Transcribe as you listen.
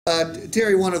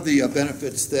Terry, one of the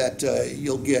benefits that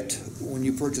you'll get when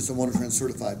you purchase a Motor Trend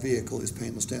certified vehicle is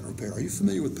paintless dent repair. Are you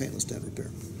familiar with paintless dent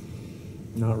repair?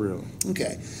 Not really.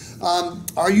 Okay.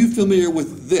 Are you familiar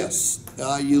with this?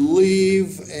 You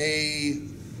leave a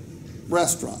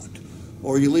restaurant,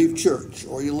 or you leave church,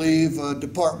 or you leave a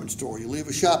department store, you leave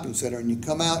a shopping center, and you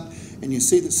come out and you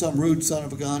see that some rude son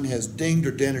of a gun has dinged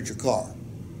or dented your car.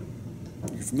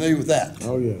 You're familiar with that?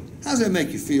 Oh, yeah. How does that make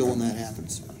you feel when that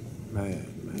happens? Man.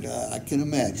 I can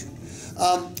imagine.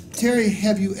 Terry,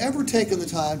 have you ever taken the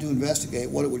time to investigate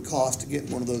what it would cost to get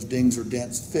one of those dings or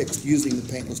dents fixed using the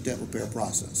paintless dent repair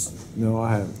process? No,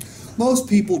 I haven't. Most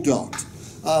people don't.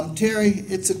 Terry,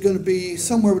 it's going to be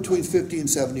somewhere between $50 and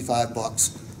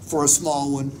 $75 for a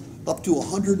small one, up to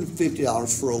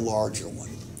 $150 for a larger one.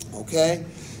 Okay?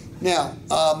 Now,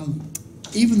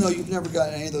 even though you've never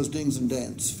gotten any of those dings and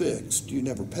dents fixed, you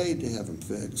never paid to have them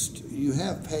fixed, you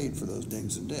have paid for those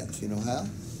dings and dents. You know how?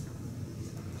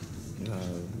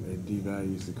 It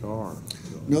devalues the car.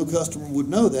 So. No customer would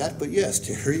know that, but yes,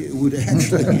 Terry, it would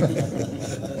actually.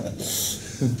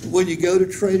 When you go to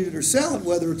trade it or sell it,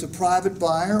 whether it's a private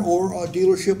buyer or a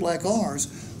dealership like ours,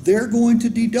 they're going to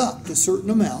deduct a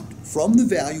certain amount from the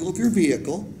value of your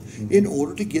vehicle in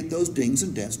order to get those dings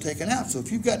and dents taken out. So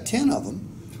if you've got 10 of them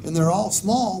and they're all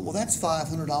small, well, that's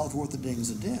 $500 worth of dings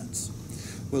and dents.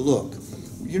 Well, look,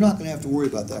 you're not going to have to worry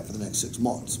about that for the next 6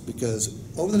 months, because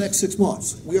over the next 6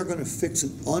 months, we are going to fix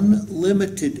an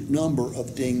unlimited number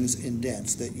of dings and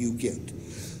dents that you get.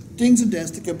 Dings and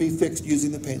dents that can be fixed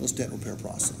using the paintless dent repair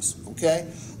process, okay?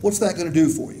 What's that going to do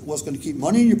for you? Well, it's going to keep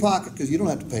money in your pocket because you don't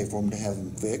have to pay for them to have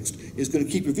them fixed. It's going to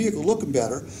keep your vehicle looking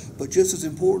better, but just as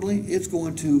importantly, it's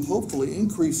going to hopefully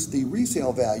increase the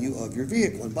resale value of your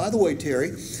vehicle. And by the way, Terry,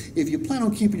 if you plan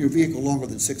on keeping your vehicle longer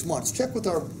than 6 months, check with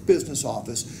our business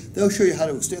office. They'll show you how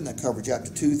to extend that coverage out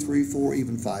to 2, 3, 4,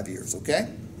 even 5 years,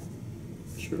 okay?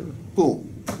 Sure. Cool.